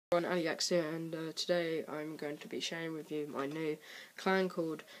On Alex here, and today I'm going to be sharing with you my new clan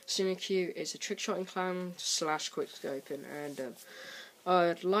called CLAN. It's a trick-shotting clan / quickscoping, and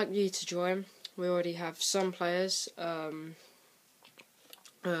I'd like you to join. We already have some players,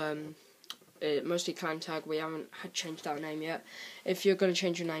 mostly clan tag. We haven't had changed our name yet. If you're going to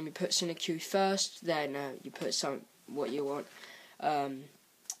change your name, you put CLAN first, then you put what you want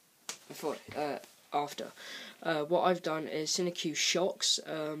after. What I've done is CLAN Shocks.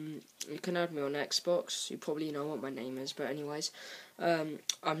 You can add me on Xbox. You probably know what my name is, but anyways, I'm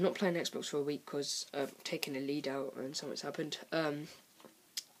not playing Xbox for a week because I've taken a lead out and something's happened.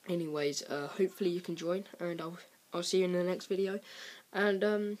 Anyways, hopefully you can join, and I'll see you in the next video.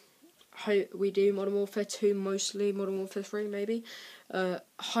 And hope we do Modern Warfare 2, mostly Modern Warfare 3, maybe.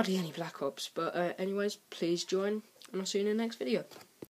 Hardly any Black Ops, but anyways, please join, and I'll see you in the next video.